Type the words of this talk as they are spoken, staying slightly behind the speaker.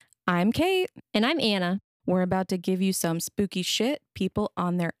I'm Kait. And I'm Anna. We're about to give you some spooky shit, people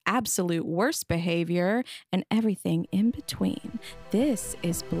on their absolute worst behavior, and everything in between. This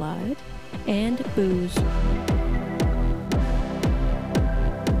is Blood And Booze.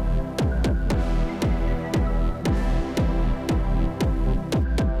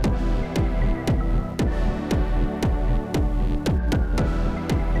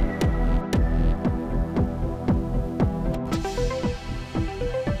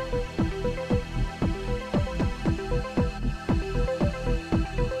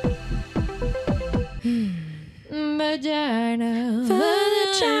 Vagina.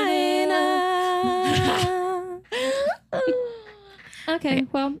 Okay,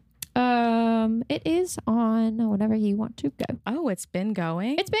 well, it is on whenever you want to go. Oh, it's been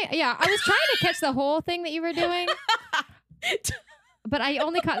going? It's been, yeah, I was trying to catch the whole thing that you were doing, but I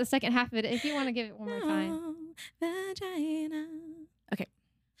only caught the second half of it. If you want to give it one more time. Vagina.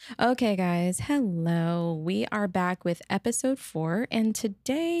 Okay, guys. Hello. We are back with episode 4, and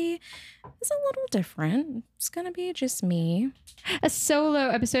today is a little different. It's going to be just me. A solo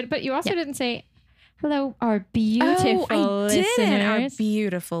episode, but you also didn't say hello, our beautiful listeners. Our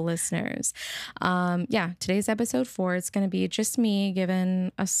beautiful listeners. Today's episode 4. It's going to be just me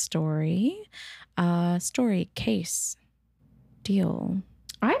giving a story case deal.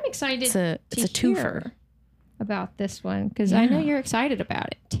 I'm excited. It's a twofer about this one because I know you're excited about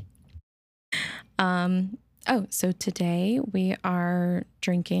it. So today we are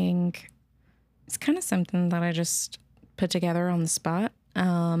drinking. It's kind of something that I just put together on the spot.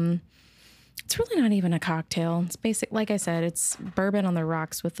 It's really not even a cocktail. It's basic. Like I said, it's bourbon on the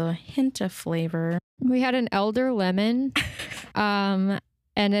rocks with a hint of flavor. We had an elder lemon, and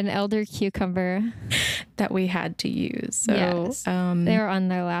an elder cucumber that we had to use. So yes, they were on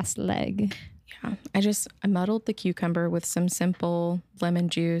their last leg. Yeah, I muddled the cucumber with some simple lemon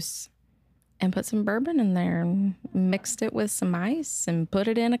juice and put some bourbon in there and mixed it with some ice and put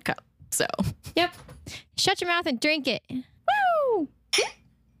it in a cup. So, yep. Shut your mouth and drink it. Woo!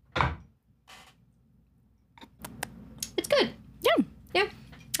 It's good. Yeah. Yeah.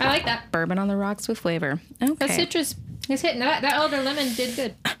 I like that. Bourbon on the rocks with flavor. Okay. The citrus is hitting. That elder lemon did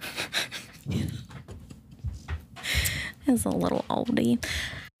good. It's a little oldie.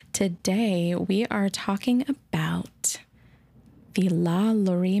 Today, we are talking about the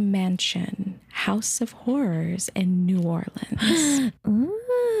LaLaurie Mansion, House of Horrors in New Orleans.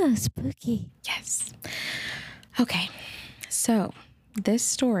 Ooh, spooky. Yes. Okay, so this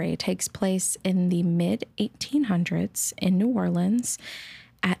story takes place in the mid-1800s in New Orleans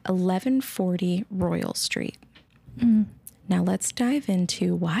at 1140 Royal Street. Now let's dive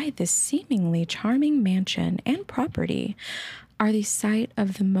into why this seemingly charming mansion and property are the site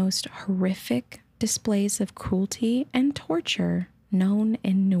of the most horrific displays of cruelty and torture known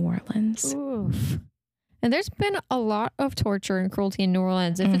in New Orleans. Oof. And there's been a lot of torture and cruelty in New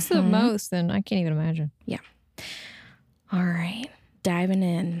Orleans. If it's the most, then I can't even imagine. Yeah. All right. Diving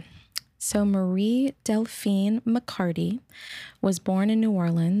in. So Marie Delphine McCarty was born in New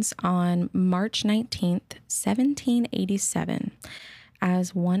Orleans on March 19th, 1787,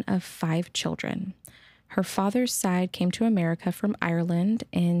 as one of 5 children. Her father's side came to America from Ireland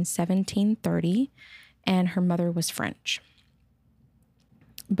in 1730, and her mother was French.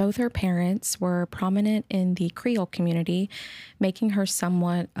 Both her parents were prominent in the Creole community, making her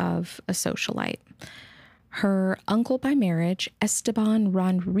somewhat of a socialite. Her uncle by marriage, Esteban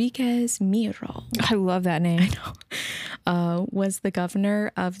Rodriguez Miro. I love that name. I know. Was the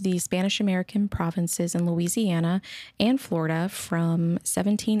governor of the Spanish-American provinces in Louisiana and Florida from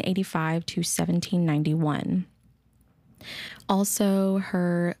 1785 to 1791. Also,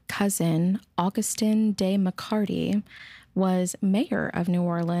 her cousin, Augustin de McCarty, was mayor of New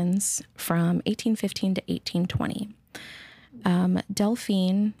Orleans from 1815 to 1820.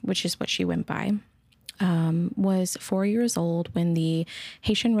 Delphine, which is what she went by, was 4 years old when the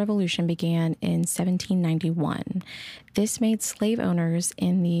Haitian Revolution began in 1791. This made slave owners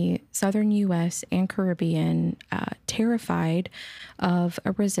in the southern U.S. and Caribbean terrified of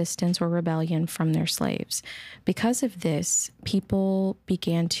a resistance or rebellion from their slaves. Because of this, people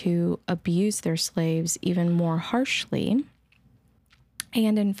began to abuse their slaves even more harshly.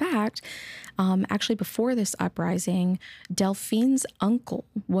 And in fact, actually before this uprising, Delphine's uncle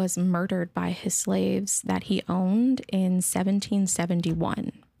was murdered by his slaves that he owned in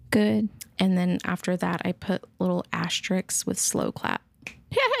 1771. Good. And then after that, I put little asterisks with slow clap.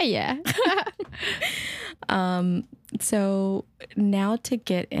 Yeah. So now to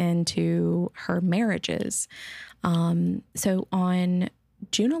get into her marriages. So on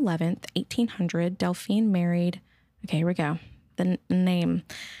June 11th, 1800, Delphine married, okay, here we go. The name,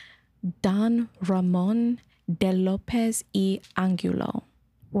 Don Ramon de Lopez y Angulo.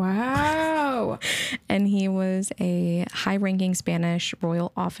 Wow. And he was a high-ranking Spanish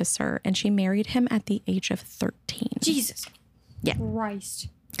royal officer, and she married him at the age of 13. Jesus. Yeah. Christ.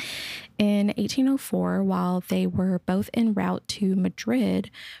 In 1804, while they were both en route to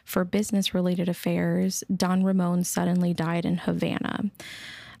Madrid for business-related affairs, Don Ramon suddenly died in Havana.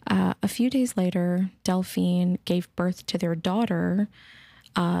 A few days later, Delphine gave birth to their daughter,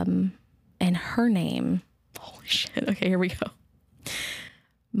 and her name, holy shit, okay, here we go.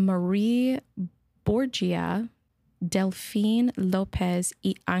 Marie Borgia Delphine Lopez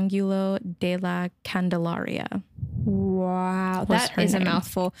y Angulo de la Candelaria. Wow, that is a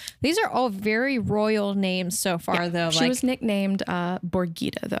mouthful. These are all very royal names so far, though. She was nicknamed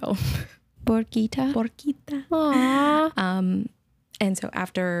Borgita, though. Borgita? Borgita. Aww. And so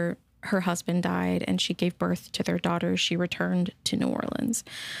after her husband died and she gave birth to their daughter, she returned to New Orleans.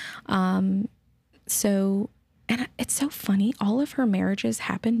 And it's so funny. All of her marriages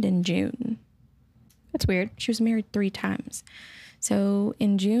happened in June. That's weird. She was married 3 times. So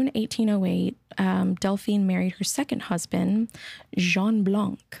in June 1808, Delphine married her second husband, Jean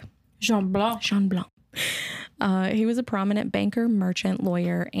Blanc. Jean Blanc. Jean Blanc. He was a prominent banker, merchant,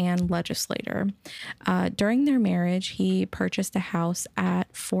 lawyer, and legislator. During their marriage, he purchased a house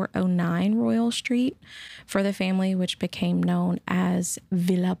at 409 Royal Street for the family, which became known as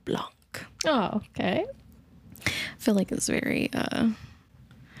Villa Blanc. Oh, okay. I feel like it's very,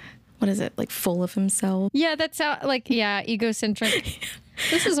 what is it, like full of himself? Yeah, that's egocentric.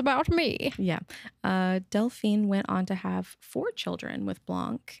 This is about me. Yeah. Delphine went on to have 4 children with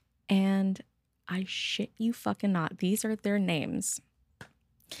Blanc, and I shit you fucking not, these are their names.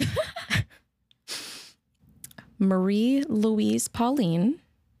 Marie Louise Pauline,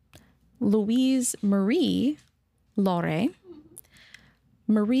 Louise Marie Laure,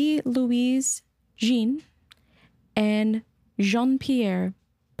 Marie Louise Jean, and Jean-Pierre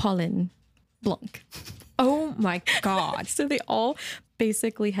Paulin Blanc. Oh my God. So they all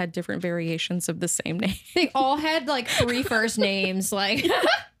basically had different variations of the same name. They all had like 3 first names. Like,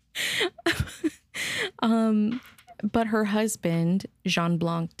 but her husband, Jean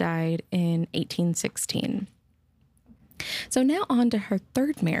Blanc, died in 1816. So now on to her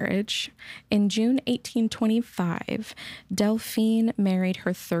third marriage. In June 1825, Delphine married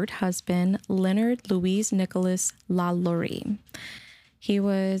her third husband, Leonard Louis Nicholas LaLaurie. He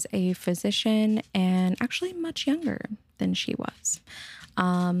was a physician and actually much younger than she was.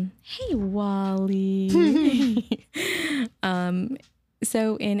 Hey, Wally.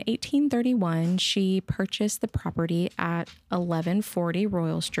 So in 1831, she purchased the property at 1140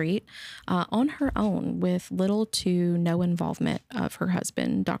 Royal Street on her own with little to no involvement of her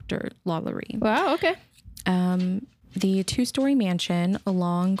husband, Dr. LaLaurie. wow, okay. The 2-story mansion,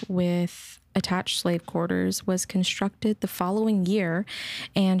 along with attached slave quarters, was constructed the following year,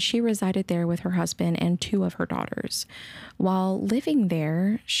 and she resided there with her husband and 2 of her daughters. While living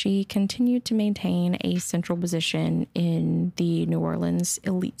there, she continued to maintain a central position in the New Orleans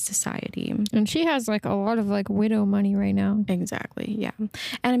elite society. And she has like a lot of like widow money right now. Exactly, yeah.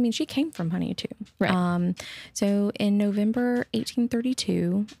 And I mean, she came from money too. Right. So in November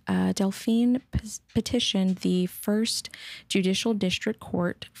 1832, Delphine petitioned the first judicial district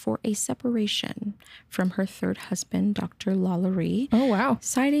court for a separation from her third husband, Dr. LaLaurie. Oh, wow.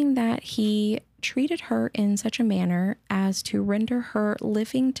 Citing that he treated her in such a manner as to render her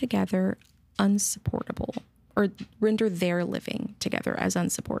living together unsupportable, or render their living together as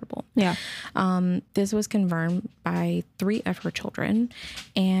unsupportable. Yeah. This was confirmed by 3 of her children,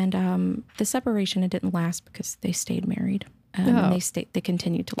 and the separation, it didn't last because they stayed married. And they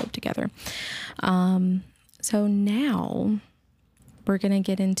continued to live together. So now we're going to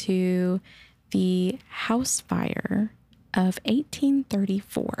get into the house fire of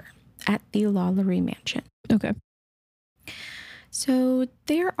 1834 at the LaLaurie Mansion. Okay. So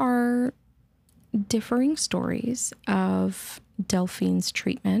there are differing stories of Delphine's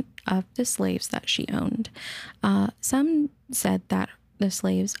treatment of the slaves that she owned. Some said that the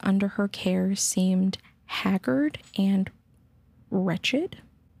slaves under her care seemed haggard and wretched.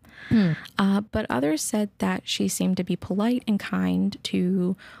 But others said that she seemed to be polite and kind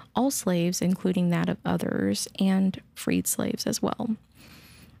to all slaves, including that of others, and freed slaves as well.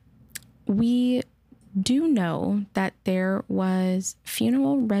 We do know that there was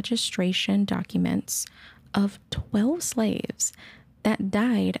funeral registration documents of 12 slaves that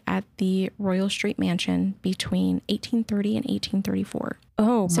died at the Royal Street Mansion between 1830 and 1834.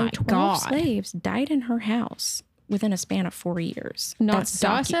 Oh, so my 12 God. slaves died in her house within a span of 4 years. Not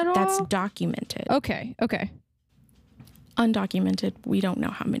sus at all? That's documented. Okay. Okay. undocumented. We don't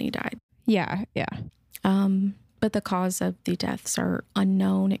know how many died. Yeah. Yeah. But the cause of the deaths are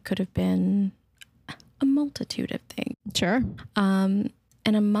unknown. It could have been a multitude of things. Sure.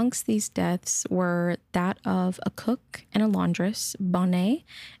 And amongst these deaths were that of a cook and a laundress, Bonnet,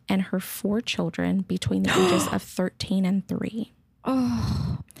 and her 4 children between the ages of 13 and 3.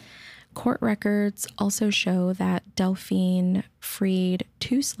 Oh. Court records also show that Delphine freed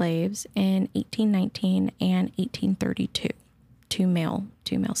 2 slaves in 1819 and 1832, two male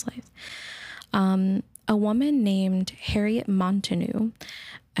slaves. A woman named Harriet Montagu,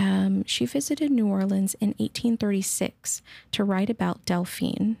 she visited New Orleans in 1836 to write about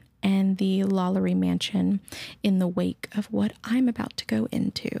Delphine and the LaLaurie Mansion in the wake of what I'm about to go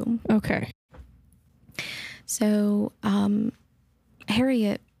into. Okay. So,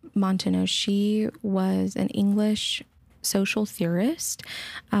 Harriet Montagu, she was an English social theorist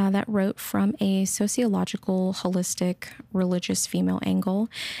that wrote from a sociological, holistic, religious female angle,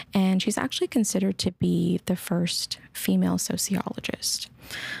 and she's actually considered to be the first female sociologist.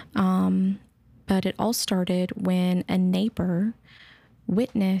 But it all started when a neighbor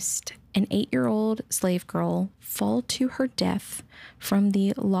witnessed an 8-year-old slave girl fall to her death from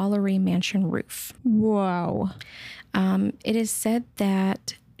the LaLaurie Mansion roof. Wow. It is said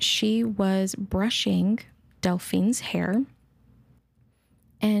that she was brushing Delphine's hair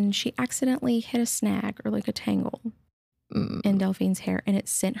and she accidentally hit a snag or like a tangle in Delphine's hair, and it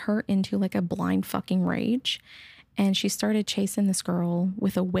sent her into like a blind fucking rage. And she started chasing this girl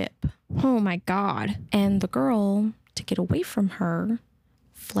with a whip. Oh my God. And the girl, to get away from her,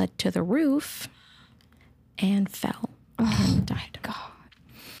 fled to the roof and fell and died. God.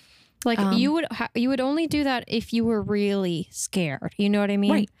 Like you would only do that if you were really scared. You know what I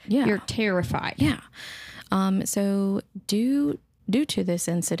mean? Right. Yeah. You're terrified. Yeah. So due to this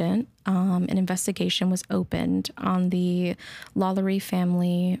incident, an investigation was opened on the LaLaurie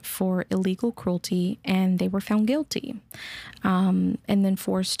family for illegal cruelty, and they were found guilty, and then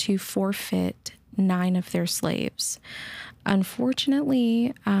forced to forfeit 9 of their slaves.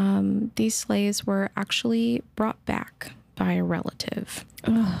 Unfortunately, these slaves were actually brought back by a relative.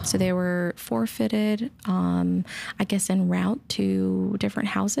 So they were forfeited, I guess, en route to different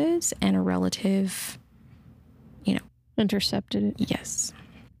houses, and a relative, intercepted it. Yes.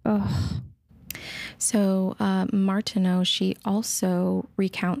 Ugh. So Martineau, she also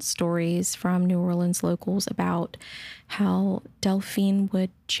recounts stories from New Orleans locals about how Delphine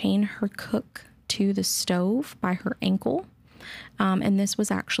would chain her cook to the stove by her ankle. And this was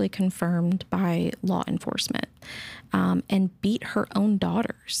actually confirmed by law enforcement, and beat her own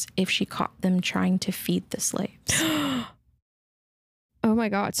daughters if she caught them trying to feed the slaves. Oh my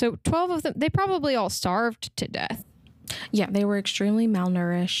God. So 12 of them, they probably all starved to death. Yeah, they were extremely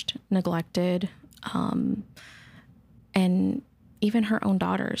malnourished, neglected, and even her own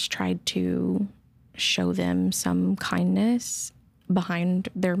daughters tried to show them some kindness behind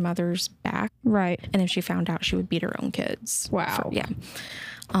their mother's back. Right. And if she found out, she would beat her own kids. Wow.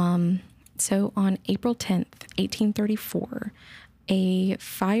 So on April 10th, 1834, a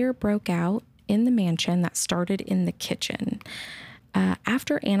fire broke out in the mansion that started in the kitchen.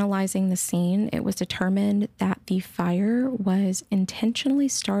 After analyzing the scene, it was determined that the fire was intentionally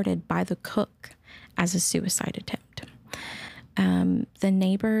started by the cook as a suicide attempt. The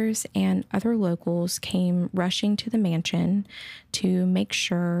neighbors and other locals came rushing to the mansion to make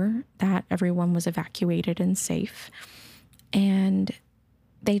sure that everyone was evacuated and safe. And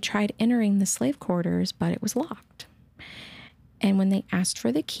they tried entering the slave quarters, but it was locked. And when they asked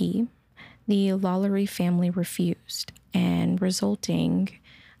for the key, the LaLaurie family refused, and resulting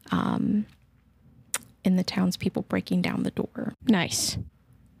in the townspeople breaking down the door. Nice.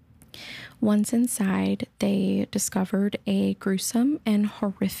 Once inside, they discovered a gruesome and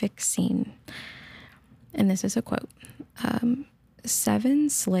horrific scene. And this is a quote. 7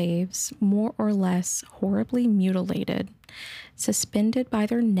 slaves, more or less horribly mutilated, suspended by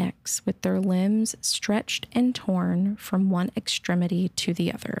their necks with their limbs stretched and torn from one extremity to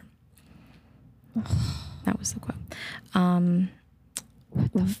the other. That was the quote.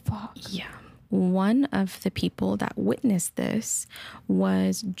 What the fuck? Yeah. One of the people that witnessed this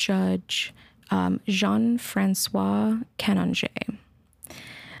was Judge Jean-Francois Canonge.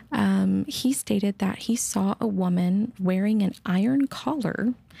 He stated that he saw a woman wearing an iron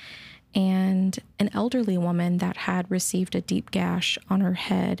collar and an elderly woman that had received a deep gash on her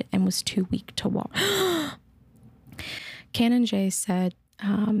head and was too weak to walk. Canonge said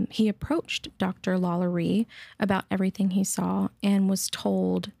he approached Dr. LaLaurie about everything he saw and was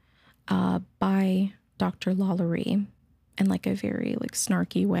told by Dr. LaLaurie in like a very like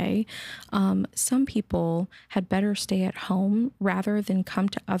snarky way. Some people had better stay at home rather than come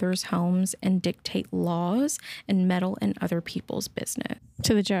to others' homes and dictate laws and meddle in other people's business.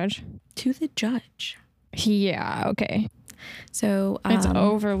 To the judge. To the judge. Yeah, okay. So It's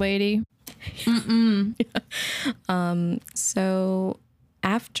over, lady. So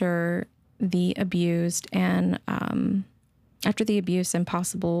after the abuse and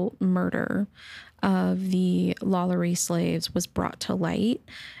possible murder of the LaLaurie slaves was brought to light,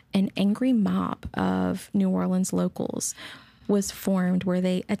 an angry mob of New Orleans locals was formed where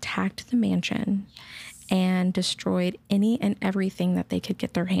they attacked the mansion and destroyed any and everything that they could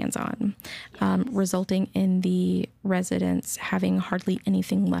get their hands on, resulting in the residents having hardly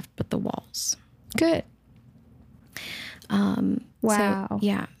anything left but the walls. Good. Wow. So,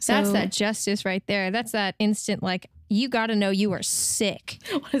 yeah. So, that's that justice right there. That's that instant, like, you got to know you are sick.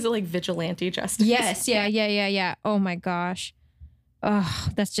 What is it, like vigilante justice? Yes. Yeah. Oh my gosh. Oh,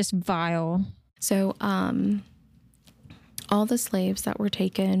 that's just vile. So, all the slaves that were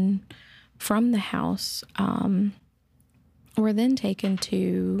taken from the house were then taken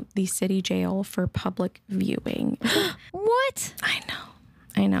to the city jail for public viewing. What?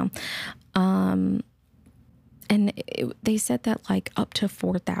 I know. And they said that like up to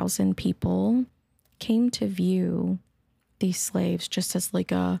 4,000 people came to view these slaves just as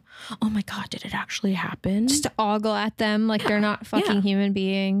like oh my God, did it actually happen? Just to ogle at them like they're not fucking human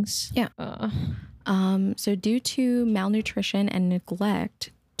beings. Yeah. So due to malnutrition and neglect,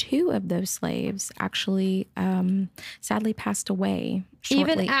 2 of those slaves actually sadly passed away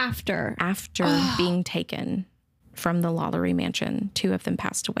shortly even after being taken from the LaLaurie Mansion. 2 of them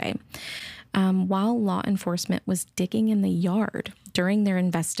passed away. While law enforcement was digging in the yard during their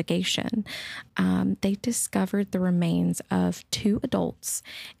investigation, they discovered the remains of 2 adults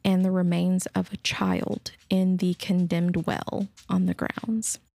and the remains of a child in the condemned well on the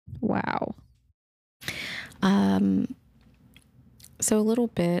grounds. Wow. So a little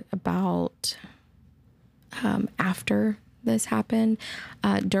bit about after this happened.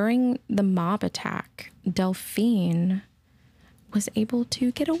 During the mob attack, Delphine was able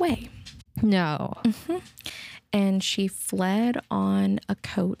to get away. No. Mm-hmm. And she fled on a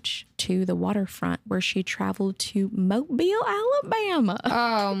coach to the waterfront where she traveled to Mobile, Alabama.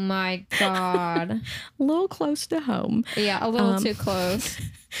 Oh my God. A little close to home. Yeah, a little too close.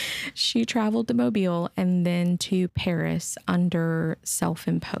 She traveled to Mobile and then to Paris under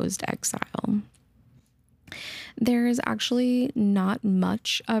self-imposed exile. There is actually not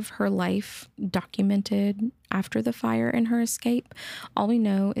much of her life documented after the fire and her escape. All we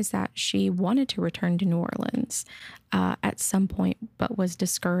know is that she wanted to return to New Orleans at some point, but was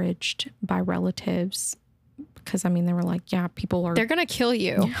discouraged by relatives because, I mean, they were like, yeah, they're going to kill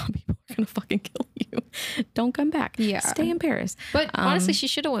you. Yeah, people are going to fucking kill you. Don't come back. Yeah. Stay in Paris. But honestly, she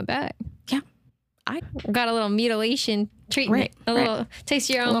should have went back. Yeah. I got a little mutilation treatment, little taste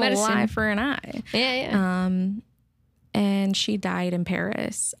of your own medicine. Eye for an eye. Yeah. And she died in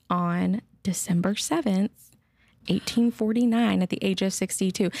Paris on December 7th, 1849 at the age of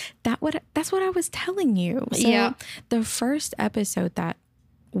 62. That's what I was telling you. So yeah. The first episode that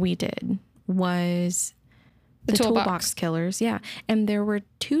we did was the Toolbox Killers. Yeah. And there were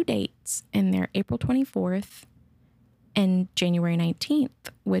 2 dates in there, April 24th and January 19th,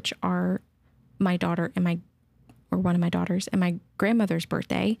 which are my daughter and one of my daughters and my grandmother's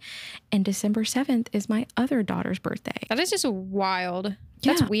birthday. And December 7th is my other daughter's birthday. That is just wild.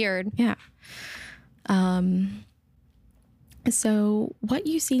 That's weird. Yeah. So what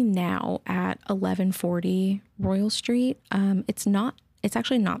you see now at 1140 Royal Street, it's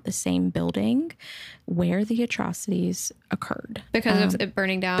actually not the same building where the atrocities occurred. Because of it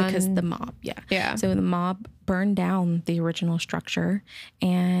burning down? Because the mob, yeah. Yeah. So the mob burned down the original structure,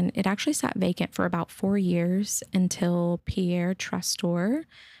 and it actually sat vacant for about 4 years until Pierre Trastor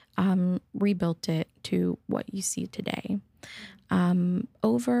rebuilt it to what you see today.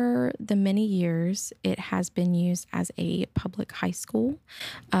 Over the many years, it has been used as a public high school,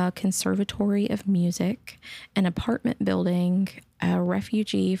 a conservatory of music, an apartment building, a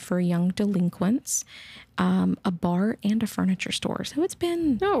refugee for young delinquents, a bar, and a furniture store. So it's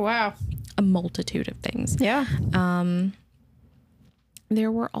been a multitude of things. Yeah.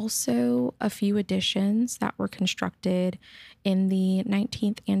 There were also a few additions that were constructed in the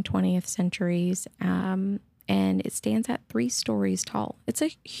 19th and 20th centuries, and it stands at 3 stories tall. It's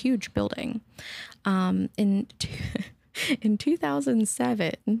a huge building. In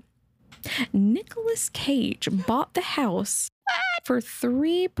 2007, Nicolas Cage bought the house for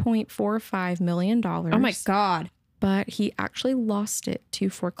 $3.45 million. Oh my God. But he actually lost it to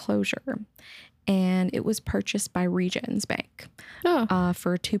foreclosure. and it was purchased by Regions Bank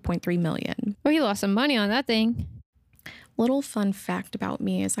for $2.3 million. Well, he lost some money on that thing. Little fun fact about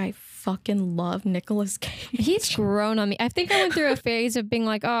me is I fucking love Nicolas Cage. He's grown on me. I think I went through a phase of being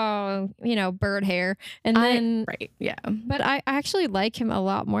like, oh, bird hair. And then, right, yeah. But I actually like him a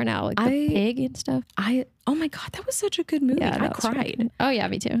lot more now, like the pig and stuff. Oh my God, that was such a good movie. I cried. Really, oh yeah,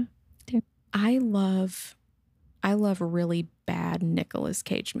 me too. I love really bad Nicolas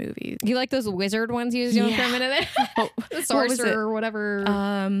Cage movies. You like those wizard ones he was doing for a minute there? The sorcerer or whatever.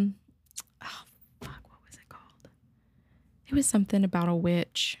 Oh fuck, what was it called? It was something about a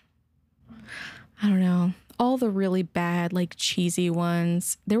witch. I don't know. All the really bad, like cheesy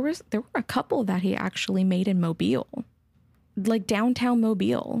ones. There were a couple that he actually made in Mobile, like downtown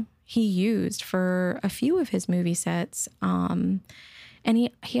Mobile. He used for a few of his movie sets. And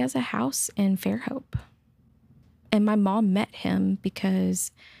he has a house in Fairhope. And my mom met him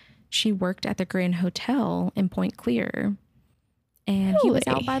because she worked at the Grand Hotel in Point Clear. And he was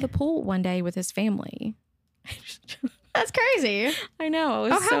out by the pool one day with his family. That's crazy. I know.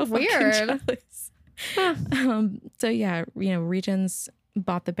 It was so weird. Jealous. Huh. So yeah, Regions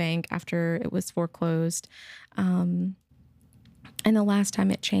bought the bank after it was foreclosed. And the last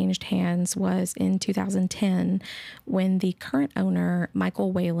time it changed hands was in 2010 when the current owner,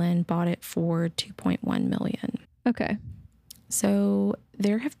 Michael Whalen, bought it for $2.1 million. Okay. So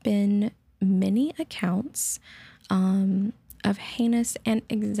there have been many accounts of heinous and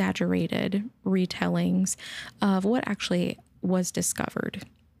exaggerated retellings of what actually was discovered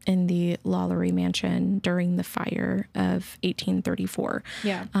in the LaLaurie Mansion during the fire of 1834.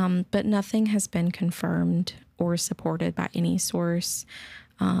 Yeah. But nothing has been confirmed or supported by any source.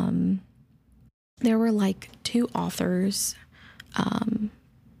 There were like two authors.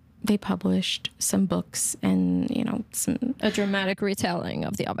 They published some books and, a dramatic retelling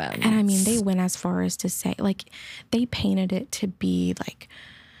of the event. And I mean, they went as far as to say, like, they painted it to be like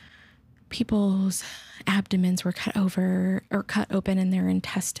people's abdomens were cut open and their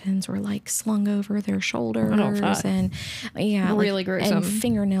intestines were like slung over their shoulders and really gruesome. And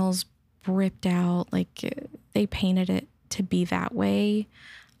fingernails ripped out. Like they painted it to be that way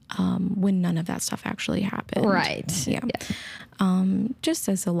when none of that stuff actually happened. Right. Yeah. Just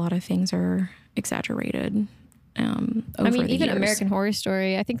as a lot of things are exaggerated. Even American Horror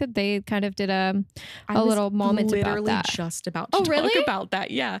Story, I think that they kind of did a little moment about that. Just about to talk about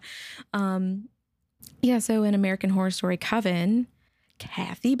that. Yeah. So in American Horror Story Coven,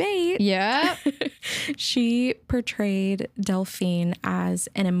 Kathy Bates. Yeah. She portrayed Delphine as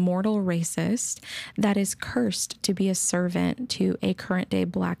an immortal racist that is cursed to be a servant to a current day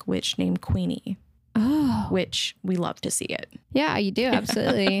black witch named Queenie. Oh. Which we love to see it. Yeah, you do.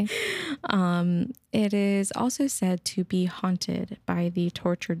 Absolutely. It is also said to be haunted by the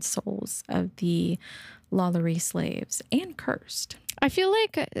tortured souls of the LaLaurie slaves and cursed. I feel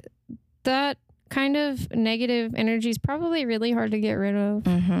like that kind of negative energy is probably really hard to get rid of.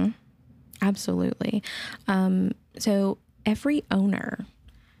 Mm-hmm. Absolutely. So every owner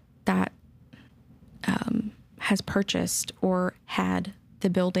that has purchased or had the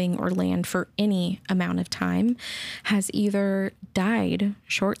building or land for any amount of time has either died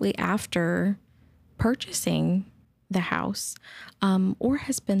shortly after purchasing the house or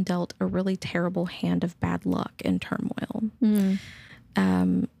has been dealt a really terrible hand of bad luck and turmoil.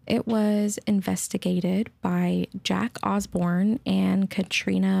 It was investigated by Jack Osborne and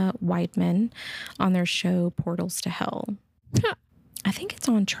Katrina Weidman on their show Portals to Hell. I think it's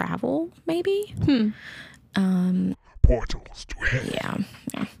on Travel, maybe. Portals to Hell.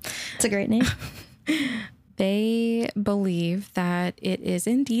 Yeah. It's a great name. They believe that it is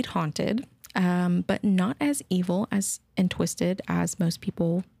indeed haunted, but not as evil and twisted as most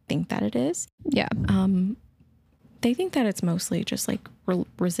people think that it is. Yeah. They think that it's mostly just like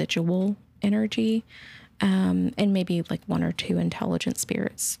residual energy, and maybe like one or two intelligent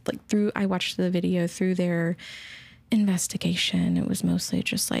spirits. Like I watched the video through their investigation. It was mostly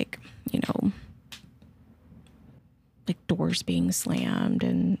just like, like doors being slammed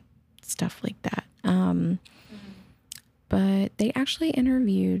and stuff like that. But they actually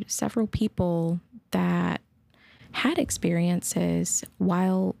interviewed several people that had experiences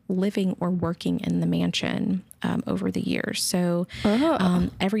while living or working in the mansion over the years. So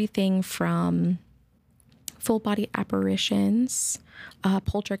everything from full body apparitions,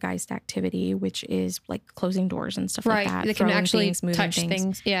 poltergeist activity, which is like closing doors and stuff like that. They can actually things, touch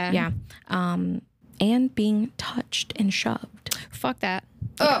things. Yeah. Yeah. And being touched and shoved. Fuck that.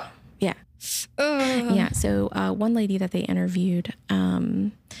 Yeah. Yeah. So one lady that they interviewed,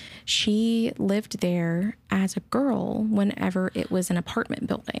 She lived there as a girl whenever it was an apartment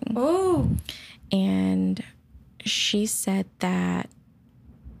building. Oh. And she said that,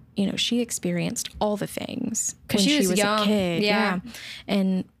 you know, she experienced all the things Because when she was young. a kid. Yeah.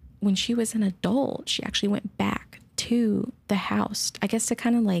 And when she was an adult, she actually went back to the house, I guess, to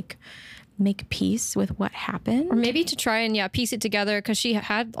kind of like make peace with what happened. Or maybe to try and, piece it together because she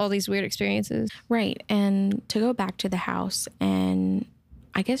had all these weird experiences. Right. And to go back to the house and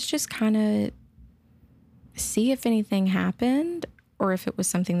I guess just kind of see if anything happened or if it was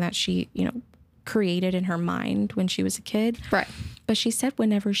something that she, you know, created in her mind when she was a kid. Right. But she said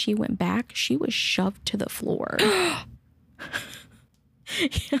whenever she went back, she was shoved to the floor. Yeah.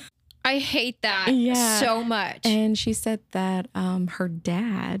 I hate that so much. And she said that her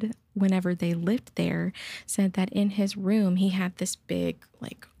dad, whenever they lived there, said that in his room, he had this big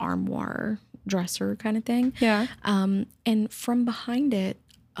like armoire dresser kind of thing. Yeah. And from behind it,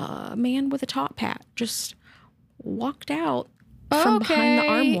 a man with a top hat just walked out from behind the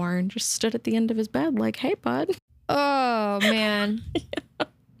armoire and just stood at the end of his bed like, hey, bud. Oh, man. Yeah.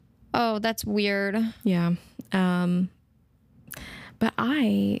 Oh, that's weird. Yeah. But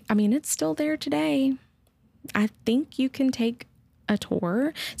I mean, it's still there today. I think you can take a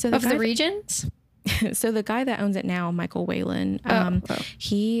tour. So the regions? So the guy that owns it now, Michael Whalen,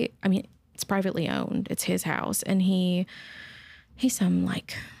 it's privately owned. It's his house. And he's some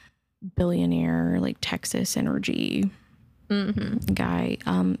like billionaire, like Texas energy guy.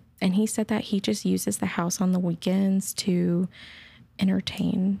 And he said that he just uses the house on the weekends to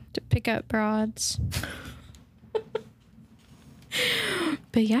entertain. To pick up broads.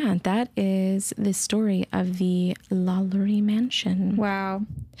 But yeah, that is the story of the LaLaurie Mansion. Wow.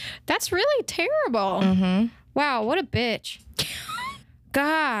 That's really terrible. Mm-hmm. Wow, what a bitch.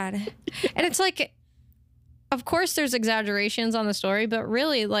 God. And it's like, of course there's exaggerations on the story, but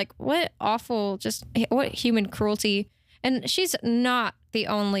really, like, what awful, just what human cruelty. And she's not the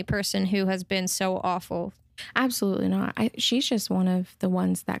only person who has been so awful. Absolutely not. She's just one of the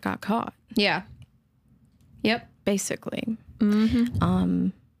ones that got caught. Yeah. Yep. Basically. Mm-hmm.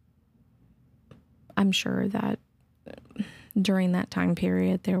 I'm sure that during that time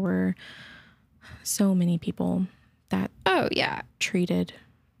period, there were so many people that treated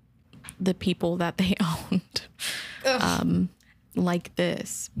the people that they owned like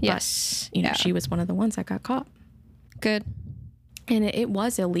this. Yes. But, you know, she was one of the ones that got caught. Good. And it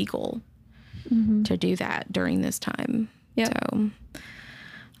was illegal to do that during this time. Yeah. So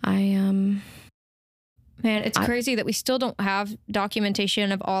Man, it's crazy that we still don't have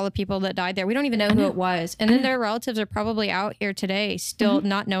documentation of all the people that died there. We don't even know who it was. And then their relatives are probably out here today still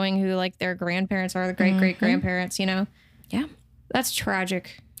not knowing who like their grandparents are, the great-great-grandparents, you know? Yeah. That's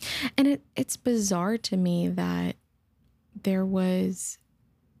tragic. And it's bizarre to me that there was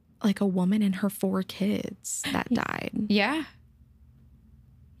like a woman and her 4 kids that died. Yeah.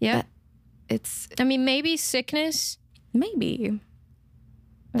 Yeah. I mean, maybe sickness. Maybe.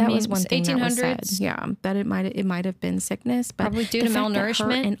 That was one thing 1800s. That was said. Yeah, that it might have been sickness, but probably due to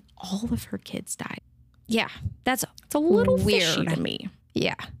malnourishment, and all of her kids died. Yeah, it's a little weird fishy to me.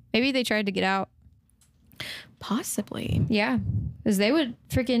 Yeah, maybe they tried to get out. Possibly. Yeah, because they would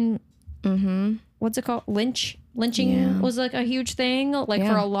freaking what's it called? Lynching was like a huge thing. Like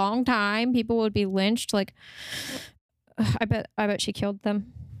for a long time, people would be lynched. Like, I bet she killed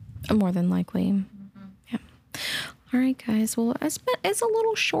them. More than likely. Yeah. All right, guys. Well, it's a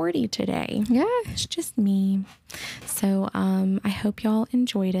little shorty today. Yeah. It's just me. So I hope y'all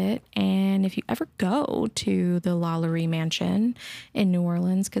enjoyed it. And if you ever go to the LaLaurie Mansion in New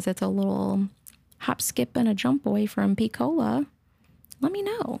Orleans, because it's a little hop, skip, and a jump away from Picola, let me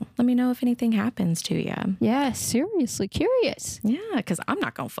know. Let me know if anything happens to you. Yeah, seriously curious. Yeah, because I'm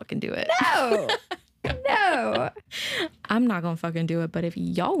not going to fucking do it. No. No. I'm not going to fucking do it. But if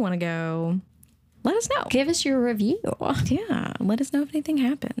y'all want to go, let us know. Give us your review. Yeah. Let us know if anything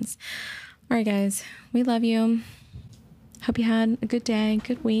happens. All right, guys. We love you. Hope you had a good day,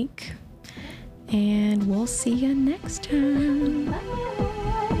 good week. And we'll see you next time. Bye.